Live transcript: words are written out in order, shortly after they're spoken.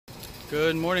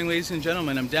Good morning, ladies and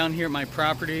gentlemen. I'm down here at my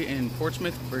property in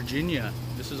Portsmouth, Virginia.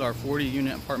 This is our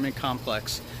 40-unit apartment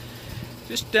complex.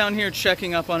 Just down here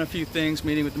checking up on a few things,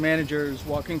 meeting with the managers,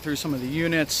 walking through some of the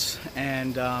units,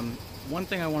 and one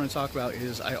thing I want to talk about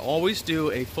is I always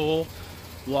do a full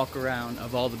walk around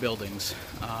of all the buildings,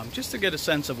 just to get a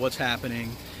sense of what's happening.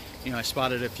 You know, I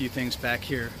spotted a few things back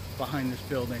here behind this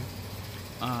building.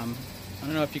 I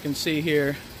don't know if you can see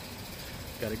here,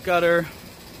 got a gutter,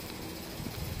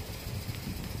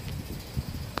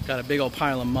 got a big old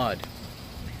pile of mud.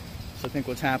 So I think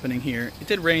what's happening here, it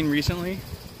did rain recently,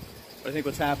 but I think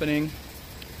what's happening,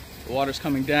 the water's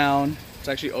coming down, it's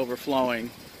actually overflowing.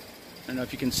 I don't know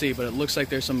if you can see, but it looks like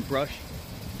there's some brush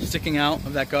sticking out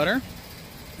of that gutter.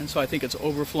 And so I think it's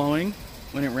overflowing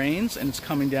when it rains and it's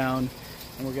coming down,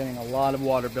 and we're getting a lot of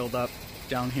water buildup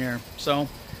down here. So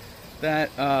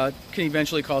that can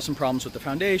eventually cause some problems with the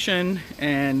foundation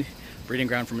and breeding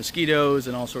ground for mosquitoes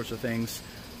and all sorts of things.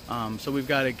 So we've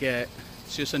got to get,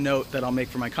 it's just a note that I'll make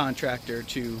for my contractor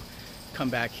to come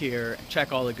back here,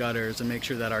 check all the gutters and make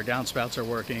sure that our downspouts are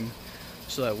working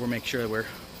so that we'll make sure that we're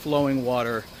flowing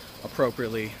water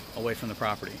appropriately away from the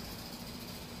property.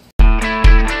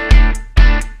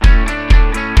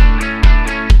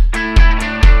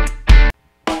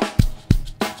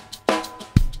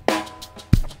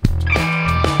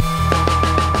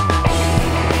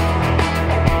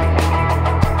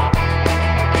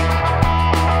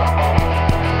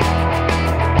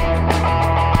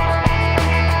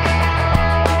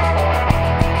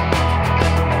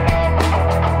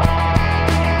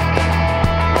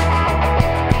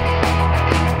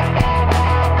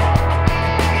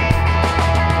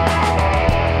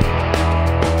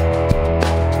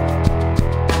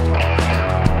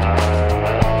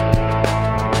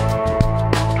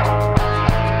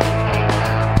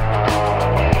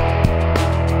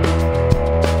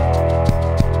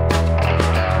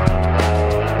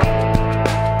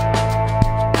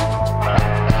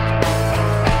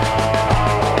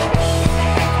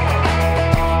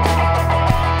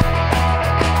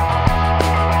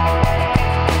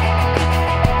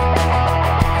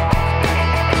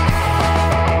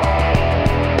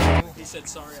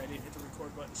 Sorry, I didn't hit the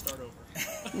record button. Start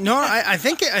over. No, I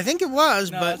think it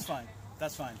was, No, but that's fine.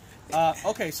 That's fine.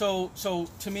 Okay, so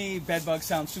to me, bedbugs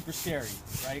sound super scary,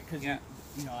 right? Because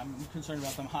you know, I'm concerned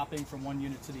about them hopping from one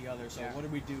unit to the other. So what do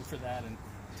we do for that? And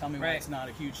tell me why it's not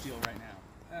a huge deal right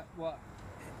now. Well,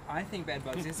 I think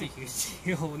bedbugs is a huge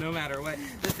deal, no matter what.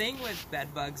 The thing with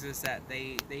bedbugs is that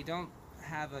they don't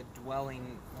have a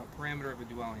dwelling, a perimeter of a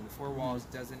dwelling. The four walls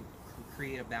doesn't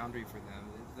create a boundary for them.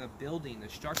 The building, the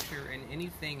structure, and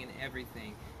anything and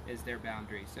everything is their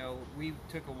boundary. So we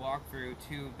took a walk through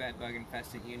 2 bedbug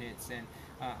infested units, and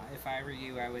if I were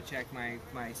you, I would check my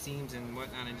seams and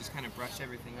whatnot and just kind of brush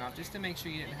everything off just to make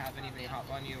sure you didn't have anything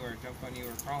hop on you or jump on you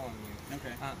or crawl on you.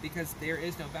 Okay. Because there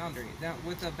is no boundary. Now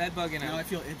with a bedbug in now I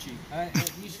feel itchy.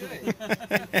 You should.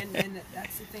 and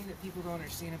that's the thing that people don't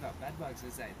understand about bedbugs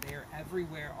is that they're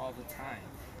everywhere all the time.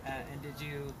 And did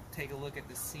you take a look at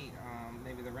the seat,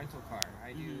 maybe the rental car?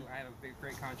 I do. I have a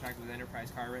great contract with Enterprise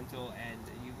Car Rental, and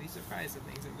you'd be surprised the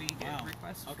things that we get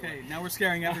requests for. Okay, now we're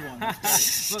scaring everyone.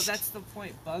 That's well, that's the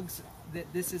point. Bugs,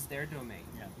 this is their domain.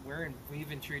 Yeah.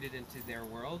 We've intruded into their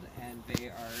world, and they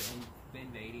are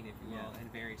invading, if you will, in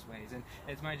various ways. And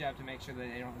it's my job to make sure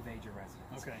that they don't invade your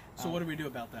residence. Okay. So what do we do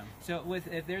about them? So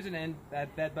if there's a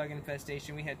bed bug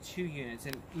infestation, we had 2 units,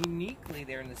 and uniquely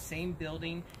they're in the same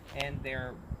building and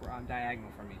they're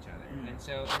diagonal from each other. And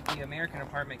so the American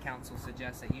Apartment Council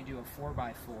suggests that you do a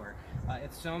 4x4.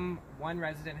 If one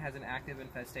resident has an active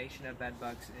infestation of bed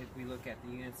bugs, if we look at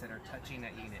the units that are touching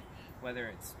that unit, whether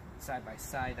it's side by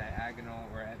side, diagonal,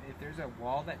 or if there's a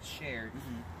wall that's shared,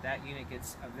 that unit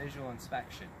gets a visual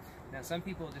inspection. Now, some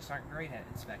people just aren't great at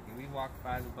inspecting. We walked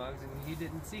by the bugs and you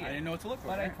didn't see it. I didn't know what to look for.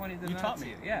 But I pointed them out to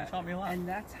you. Yeah, you taught me a lot. And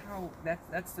that's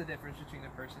the difference between the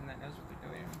person that knows what they're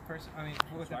doing and the person. I mean,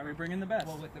 that's why we bring in the best.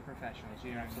 Well, with the professionals,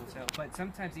 you know. So, but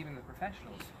sometimes even the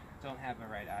professionals don't have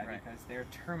a right eye because they're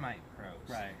termite pros.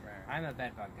 Right. I'm a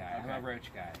bedbug guy. I'm a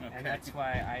roach guy, and that's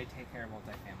why I take care of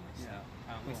multifamilies. So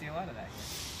we see a lot of that here.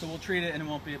 So we'll treat it, and it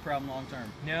won't be a problem long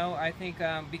term. No, I think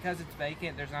because it's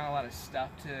vacant, there's not a lot of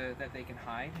stuff that they can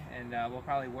hide, and we'll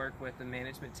probably work with the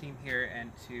management team here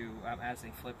and to as they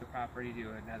flip the property, do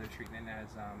another treatment as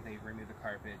they remove the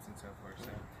carpets and so forth.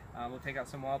 So we'll take out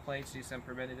some wall plates, do some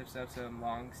preventative stuff, some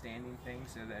long-standing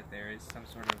things, so that there is some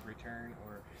sort of return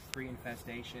or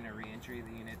reinfestation or re-entry of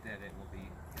the unit, that it will be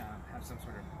have some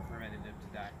sort of preventative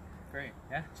to die. Great.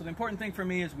 Yeah. So the important thing for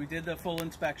me is we did the full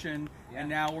inspection, and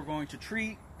now we're going to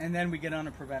treat And then we get on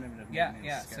a preventative Yeah, maintenance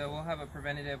yeah. schedule. So we'll have a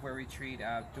preventative where we treat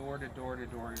door to door to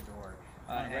door to door.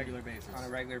 On a regular basis. On a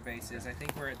regular basis. Okay. I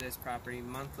think we're at this property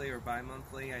monthly or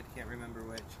bi-monthly. I can't remember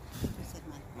which. You said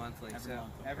monthly. Monthly.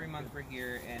 Every month we're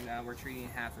here, and we're treating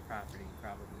half the property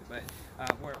probably. But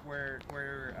we're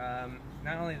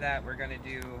not only that, we're going to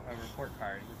do a report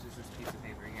card, which is this piece of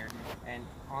paper here. And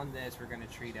on this, we're going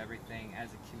to treat everything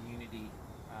as a community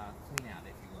clean out,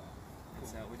 if you will. And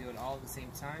so we do it all at the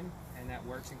same time, and that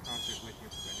works in concert with your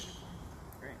preventative plan.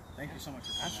 Great. Thank you so much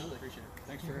for coming. Absolutely. Appreciate it.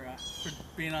 Thanks for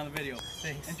being on the video.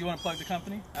 Thanks. And do you want to plug the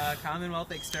company?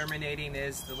 Commonwealth Exterminating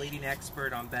is the leading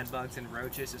expert on bedbugs and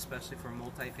roaches, especially for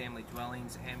multifamily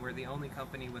dwellings, and we're the only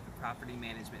company with a property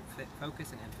management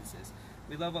focus and emphasis.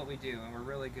 We love what we do, and we're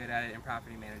really good at it, and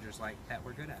property managers like that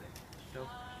we're good at it. So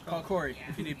Call Corey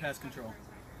if you need pest control.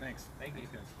 Thanks. Thank you.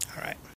 All right.